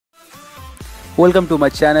Welcome to my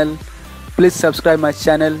channel. Please subscribe my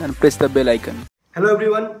channel and press the bell icon. Hello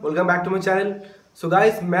everyone, welcome back to my channel. So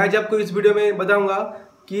guys, मैं आज आपको इस video में बताऊंगा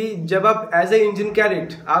कि जब आप एज ए इंजन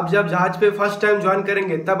कैडेट आप जब जहाज पे फर्स्ट टाइम ज्वाइन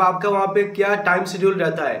करेंगे तब आपका वहाँ पे क्या टाइम शेड्यूल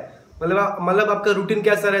रहता है, मतलब आपका रूटीन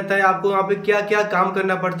कैसा रहता है, आपको वहाँ पे क्या क्या काम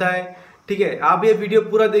करना पड़ता है। ठीक है, आप ये वीडियो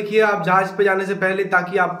पूरा देखिए आप जहाज पे जाने से पहले,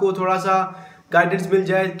 ताकि आपको थोड़ा सा गाइडेंस मिल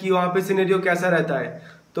जाए कि वहाँ पे सिनेरियो कैसा रहता है।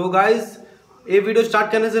 तो गाइस, ये वीडियो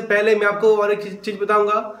स्टार्ट करने से पहले मैं आपको और एक चीज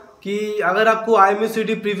बताऊंगा कि अगर आपको IMU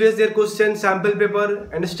CET previous year question, sample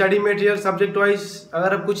paper and study material subject wise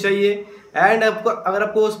अगर आपको चाहिए, एंड अगर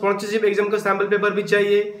आपको स्पॉन्सरशिप एग्जाम का सैम्पल पेपर भी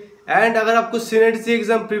चाहिए, एंड अगर आपको CNET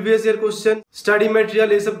exam previous year question, study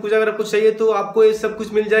material, ये सब कुछ अगर आपको चाहिए तो आपको ये सब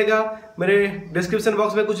कुछ मिल जाएगा। मेरे डिस्क्रिप्शन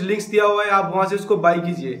बॉक्स में कुछ लिंक्स दिया हुआ है, आप वहां से उसको बाय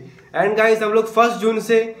कीजिए। एंड गाइस, हम लोग 1 जून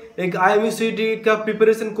से एक IMU CET का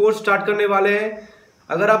प्रिपरेशन कोर्स स्टार्ट करने वाले हैं।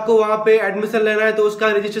 अगर आपको वहाँ पे एडमिशन लेना है तो उसका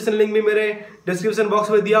रजिस्ट्रेशन लिंक भी मेरे डिस्क्रिप्शन बॉक्स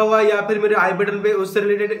में दिया हुआ है, या फिर मेरे आई बटन पे उससे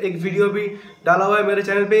रिलेटेड एक वीडियो भी डाला हुआ है मेरे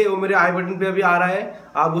चैनल पे, वो मेरे आई बटन पे अभी आ रहा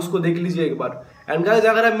है, आप उसको देख लीजिए एक बार। एंड गाइस,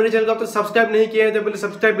 अगर आप मेरे चैनल को अब तक सब्सक्राइब नहीं किए हैं तो पहले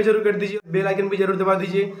सब्सक्राइब भी जरूर कर दीजिए, बेल आइकन भी जरूर दबा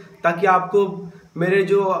दीजिए, ताकि आपको मेरे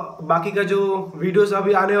जो बाकी का जो वीडियोस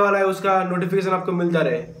अभी आने वाला है उसका नोटिफिकेशन आपको मिलता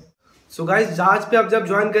रहे। सो गाइस, जहाज पे आप जब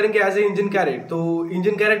ज्वाइन करेंगे एज ए इंजन कैडेट, तो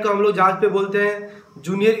इंजन कैडेट को हम लोग जहाज पे बोलते हैं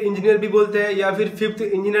जूनियर इंजीनियर भी बोलते हैं, या फिर 5th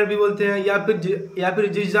इंजीनियर भी बोलते हैं, या फिर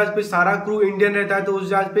जिस जहाज पे सारा क्रू इंडियन रहता है तो उस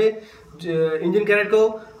जहाज पे इंजन कैडेट को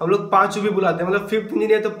हम लोग 5 भी बुलाते हैं, मतलब 5th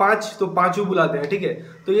इंजीनियर तो 5 बुलाते हैं। ठीक है,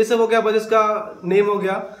 तो ये सब हो गया, बस इसका नेम हो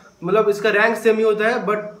गया, मतलब इसका रैंक सेम ही होता है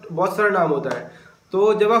बट बहुत सारा नाम होता है।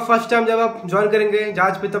 तो जब आप फर्स्ट टाइम जब आप ज्वाइन करेंगे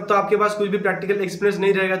जहाज पे, तब तो आपके पास कुछ भी प्रैक्टिकल एक्सपीरियंस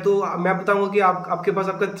नहीं रहेगा। तो मैं बताऊंगा कि आपके पास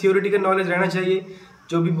आपका थियोरेटिकल नॉलेज रहना चाहिए,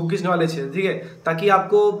 जो भी बुकिश नॉलेज है, ठीक है, ताकि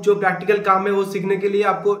आपको जो प्रैक्टिकल काम है वो सीखने के लिए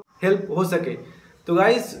आपको हेल्प हो सके। तो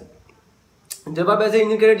गाइस, जब आप ऐसे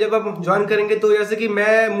इंजन कैडेट जब आप ज्वाइन करेंगे, तो जैसे कि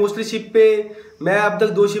मैं मोस्टली शिप पे, मैं अब तक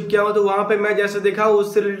 2 शिप किया हूँ, तो वहाँ पे मैं जैसे देखा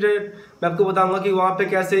उससे रिलेटेड मैं आपको बताऊंगा कि वहाँ पे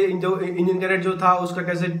कैसे जो इंजन कैडेट जो था उसका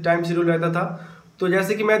कैसे टाइम शेड्यूल रहता था। तो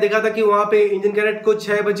जैसे कि मैं देखा था कि वहाँ पे इंजन कैडेट को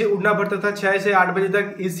 6 बजे उठना पड़ता था, 6 से 8 बजे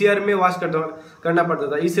तक ECR में वॉच करना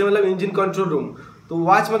पड़ता था। इससे मतलब इंजन कंट्रोल रूम। तो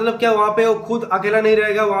वॉच मतलब क्या, वहाँ पे वो खुद अकेला नहीं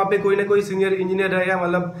रहेगा, वहाँ पे कोई ना कोई सीनियर इंजीनियर रहेगा,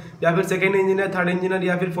 मतलब या फिर 2nd इंजीनियर, 3rd इंजीनियर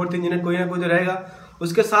या फिर 4th इंजीनियर, कोई ना कोई तो रहेगा।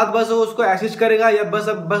 उसके साथ बस वो उसको असिस्ट करेगा या बस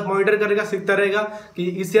मॉनिटर करेगा, सीखता रहेगा कि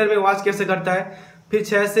ECR में वॉच कैसे करता है। फिर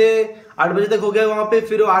 6 से 8 बजे तक हो गया वहाँ पे,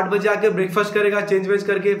 फिर वो 8 बजे आके ब्रेकफास्ट करेगा, चेंज वेंज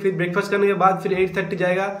करके, फिर ब्रेकफास्ट करने के बाद फिर 8:30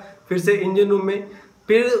 जाएगा फिर से इंजन रूम में।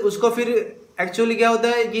 फिर उसको फिर एक्चुअली क्या होता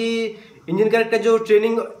है कि इंजन कैडेट का जो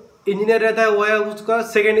ट्रेनिंग इंजीनियर रहता है वो है उसका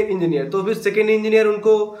 2nd इंजीनियर। तो फिर 2nd इंजीनियर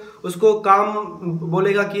उसको काम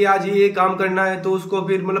बोलेगा कि आज ये काम करना है, तो उसको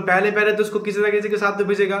फिर मतलब पहले तो उसको किसी ना किसी के साथ तो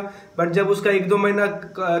भेजेगा, बट जब उसका 1-2 महीना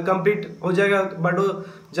कंप्लीट हो जाएगा, बट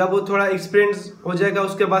जब वो थोड़ा एक्सपीरियंस हो जाएगा,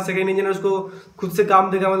 उसके बाद 2nd इंजीनियर उसको खुद से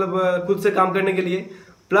काम देगा, मतलब खुद से काम करने के लिए।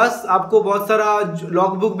 प्लस आपको बहुत सारा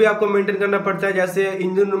लॉग बुक भी आपको मेंटेन करना पड़ता है, जैसे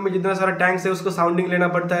इंजन रूम में जितना सारा टैंक्स है उसको साउंडिंग लेना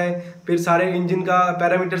पड़ता है, फिर सारे इंजन का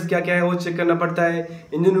पैरामीटर्स क्या क्या है वो चेक करना पड़ता है,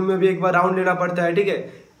 इंजन रूम में भी एक बार राउंड लेना पड़ता है। ठीक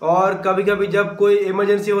है, और कभी कभी जब कोई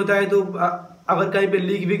इमरजेंसी होता है, तो अगर कहीं पे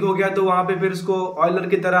लीक हो गया तो वहाँ पे फिर उसको ऑयलर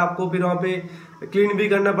की तरह आपको फिर वहाँ पे क्लीन भी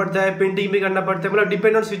करना पड़ता है, पेंटिंग भी करना पड़ता है, मतलब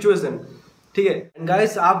डिपेंड ऑन सिचुएशन। ठीक है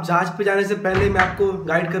गाइस, आप जहाज पे जाने से पहले मैं आपको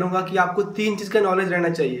गाइड करूंगा कि आपको 3 चीज का नॉलेज रहना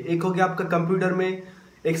चाहिए। एक हो गया आपका कंप्यूटर में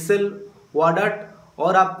एक्सेल, वर्ड आर्ट,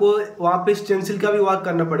 और आपको वहाँ पे स्टेंसिल का भी वर्क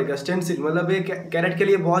करना पड़ेगा। स्टेंसिल मतलब एक कैडेट के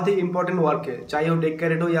लिए बहुत ही इंपॉर्टेंट वर्क है, चाहे वो डेक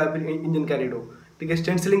कैडेट हो या फिर इंजन कैडेट हो। ठीक है,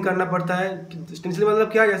 स्टेंसिलिंग करना पड़ता है। स्टेंसिल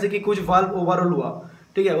मतलब क्या, जैसे कि कुछ वाल्व ओवरऑल हुआ,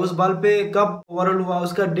 ठीक है, उस वाल्व पे कब ओवरऑल हुआ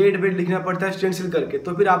उसका डेट वेट लिखना पड़ता है स्टेंसिल करके।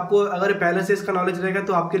 तो फिर आपको अगर पहले से इसका नॉलेज रहेगा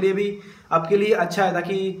तो आपके लिए अच्छा है,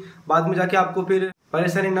 ताकि बाद में जाके आपको फिर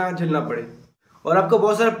परेशानी ना झेलना पड़े। और आपको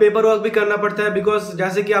बहुत सारा पेपर वर्क भी करना पड़ता है, बिकॉज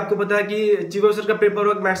जैसे कि आपको पता है कि चीफ ऑफिसर का paper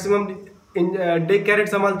work maximum deck cadet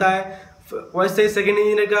संभालता है, वैसे ही 2nd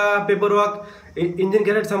इंजीनियर का पेपर वर्क इंजन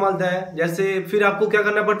कैडेट संभालता है। जैसे फिर आपको क्या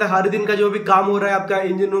करना पड़ता है, हर दिन का जो भी काम हो रहा है आपका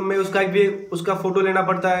इंजन रूम में, उसका फोटो लेना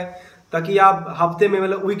पड़ता है, ताकि आप हफ्ते में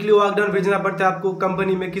मतलब वीकली वर्क डन भेजना पड़ता है आपको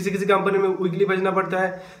कंपनी में। किसी कंपनी में वीकली भेजना पड़ता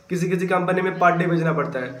है, किसी कंपनी में पर डे भेजना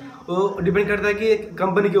पड़ता है, वो डिपेंड करता है कि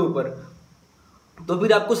कंपनी के ऊपर। तो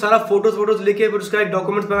फिर आपको सारा फोटोज लेके फिर उसका एक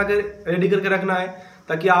डॉक्यूमेंट्स बनाकर रेडी करके रखना है,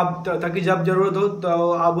 ताकि जब जरूरत हो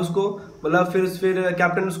तो आप उसको मतलब फिर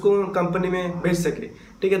कैप्टन उसको कंपनी में भेज सके।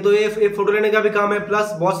 ठीक है, तो ये फोटो लेने का भी काम है,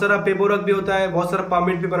 प्लस बहुत सारा पेपर वर्क भी होता है, बहुत सारा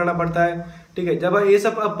परमिट भी बनाना पड़ता है। ठीक है, जब ये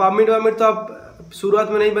सब परमिट तो आप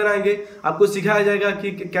शुरुआत में नहीं बनाएंगे, आपको सिखाया जाएगा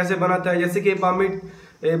कि कैसे बनाता है। जैसे कि परमिट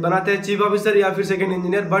बनाते हैं चीफ ऑफिसर या फिर 2nd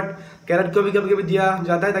इंजीनियर, बट कैडेट को भी कभी कभी दिया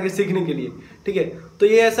जाता है ताकि सीखने के लिए। ठीक है, तो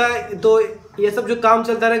ये सब जो काम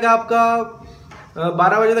चलता रहेगा आपका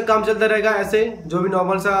 12 बजे तक काम चलता रहेगा, ऐसे जो भी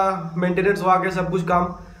नॉर्मल सा मेंटेनेंस हुआ के सब कुछ काम।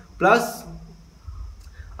 प्लस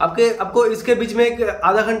आपको इसके बीच में एक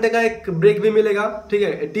आधा घंटे का एक ब्रेक भी मिलेगा, ठीक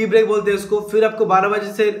है, टी ब्रेक बोलते हैं उसको। फिर आपको 12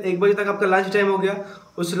 बजे से 1 बजे तक आपका लंच टाइम हो गया।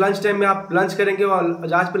 उस लंच टाइम में आप लंच करेंगे और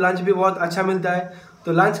जहाज पे लंच भी बहुत अच्छा मिलता है।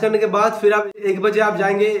 तो लंच करने के बाद फिर आप 1 बजे आप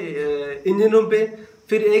जाएंगे इंजन रूम पे।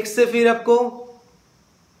 फिर 1 से फिर आपको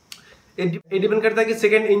ये डिपेंड करता है कि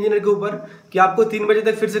सेकंड इंजीनियर के ऊपर कि आपको 3 बजे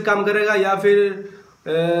तक फिर से काम करेगा या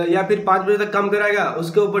फिर 5 बजे तक काम कराएगा।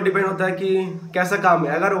 उसके ऊपर डिपेंड होता है कि कैसा काम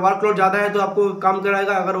है। अगर वर्कलोड ज़्यादा है तो आपको काम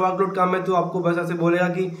कराएगा, अगर वर्कलोड कम है तो आपको बस ऐसे बोलेगा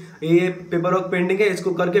कि ये पेपर वर्क पेंडिंग है,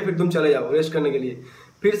 इसको करके फिर तुम चले जाओ रेस्ट करने के लिए।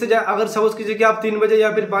 फिर से अगर सपोज कीजिए कि आप 3 बजे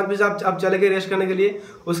या फिर 5 बजे आप चले गए रेस्ट करने के लिए,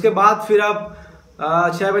 उसके बाद फिर आप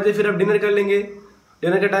 6 बजे फिर आप डिनर कर लेंगे।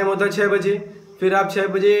 डिनर का टाइम होता है 6 बजे। फिर आप 6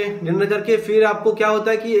 बजे डिनर करके फिर आपको क्या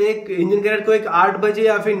होता है कि एक इंजन कैडेट को एक 8 बजे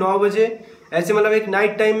या फिर 9 बजे ऐसे मतलब एक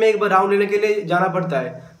नाइट टाइम में एक बार राउंड लेने के लिए जाना पड़ता है।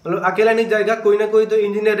 मतलब अकेला नहीं जाएगा, कोई ना कोई तो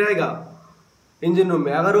इंजीनियर रहेगा इंजन रूम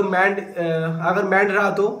में। अगर मैंड रहा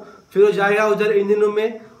तो फिर वो जाएगा उधर इंजन रूम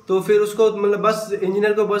में, तो फिर उसको मतलब बस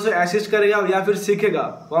इंजीनियर को बस असिस्ट करेगा या फिर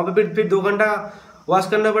सीखेगा वहाँ पे। फिर 2 घंटा वॉश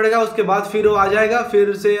करना पड़ेगा। उसके बाद फिर वो आ जाएगा,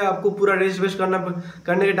 फिर से आपको पूरा रेस्ट वेस्ट करने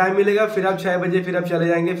का टाइम मिलेगा। फिर आप 6 बजे फिर आप चले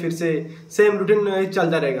जाएंगे, फिर से सेम रूटीन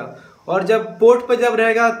चलता रहेगा। और जब पोर्ट पे जब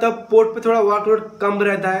रहेगा तब पोर्ट पे थोड़ा वर्कलोड कम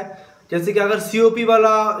रहता है। जैसे कि अगर सीओपी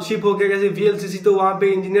वाला शिप हो गया जैसे वीएलसीसी, तो वहाँ पे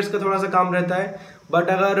इंजीनियर्स का थोड़ा सा काम रहता है। बट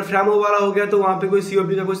अगर फ्रैमो वाला हो गया तो वहाँ पे कोई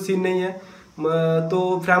सीओपी का कुछ सीन नहीं है।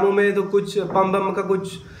 तो फ्रैमो में तो कुछ पंप का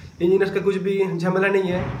कुछ इंजीनियर्स का कुछ भी झमेला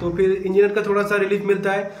नहीं है, तो फिर इंजीनियर का थोड़ा सा रिलीफ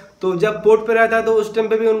मिलता है। तो जब पोर्ट पे रहता है तो उस टाइम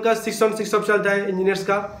पे भी उनका 6 on 6 चलता है इंजीनियर्स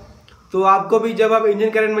का। तो आपको भी जब आप इंजन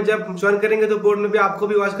कैडेट में जब ज्वाइन करेंगे तो पोर्ट में भी आपको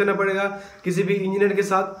भी वॉच करना पड़ेगा किसी भी इंजीनियर के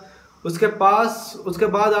साथ। उसके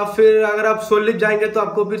बाद आप फिर अगर आप सोलिप जाएंगे तो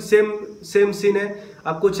आपको फिर सेम सीन है।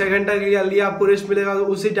 आपको 6 घंटा के लिए आपको रेस्ट मिलेगा, तो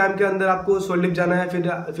उसी टाइम के अंदर आपको सोलिप जाना है।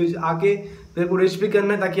 फिर आके फिर आपको रेस्ट भी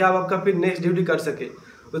करना है ताकि आप आपका फिर नेक्स्ट ड्यूटी कर सके।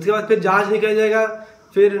 उसके बाद फिर जहाज निकल जाएगा।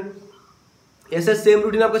 फिर ऐसे सेम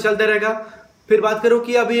रूटीन आपका चलता रहेगा। फिर बात करो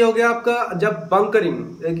कि अभी हो गया आपका जब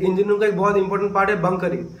बंकरिंग, एक इंजन रूम का एक बहुत इंपॉर्टेंट पार्ट है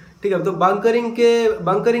बंकरिंग, ठीक है। तो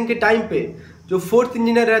बंकरिंग के टाइम पे जो 4th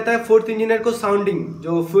इंजीनियर रहता है, 4th इंजीनियर को साउंडिंग,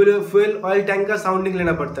 जो फ्यूल ऑयल टैंक का साउंडिंग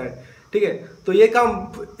लेना पड़ता है, ठीक है। तो ये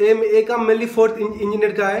काम मेनली 4th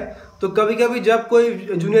इंजीनियर का है। तो कभी कभी जब कोई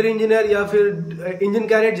जूनियर इंजीनियर या फिर इंजन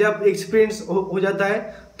कैडेट जब एक्सपीरियंस हो जाता है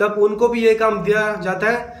तब उनको भी ये काम दिया जाता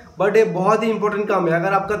है। बट ये बहुत ही इंपॉर्टेंट काम है।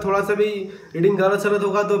 अगर आपका थोड़ा सा भी रीडिंग गलत सलत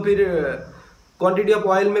होगा तो फिर क्वांटिटी ऑफ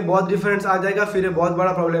ऑयल में बहुत डिफरेंस आ जाएगा, फिर बहुत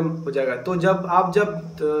बड़ा प्रॉब्लम हो जाएगा। तो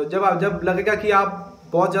जब लगेगा कि आप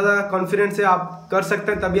बहुत ज़्यादा कॉन्फिडेंस से आप कर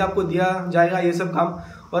सकते हैं तभी आपको दिया जाएगा ये सब काम।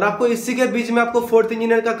 और आपको इसी के बीच में आपको 4th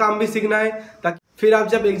इंजीनियर का काम भी सीखना है, ताकि फिर आप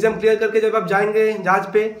जब एग्जाम क्लियर करके जब आप जाएंगे जहाज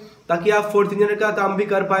पे ताकि आप 4th इंजीनियर का काम भी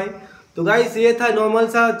कर पाए। तो गाइस ये था नॉर्मल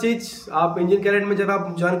सा चीज़। आप इंजन कैडेट में जब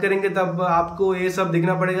आप ज्वाइन करेंगे तब आपको ये सब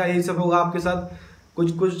दिखना पड़ेगा, यही सब होगा आपके साथ।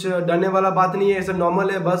 कुछ डरने वाला बात नहीं है, ये सब नॉर्मल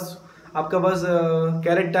है। बस आपका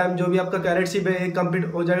कैडेट टाइम जो भी आपका कैडेटशिप है एक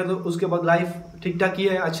कंप्लीट हो जाएगा तो उसके बाद लाइफ ठीक ठाक ही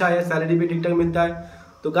है, अच्छा है, सैलरी भी ठीक ठाक मिलता है।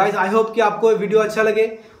 तो गाइस आई होप कि आपको वीडियो अच्छा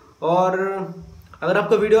लगे, और अगर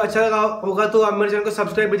आपको वीडियो अच्छा लगा होगा तो आप मेरे चैनल को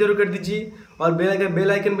सब्सक्राइब भी जरूर कर दीजिए और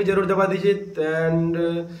बेल आइकन भी जरूर दबा दीजिए। एंड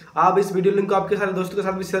आप इस वीडियो लिंक को आपके सारे दोस्तों के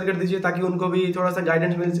साथ भी शेयर कर दीजिए ताकि उनको भी थोड़ा सा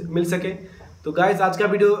गाइडेंस मिल सके। तो गाइस आज का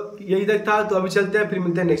वीडियो यही तक था, तो अभी चलते हैं, फिर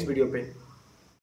मिलते हैं नेक्स्ट वीडियो पे।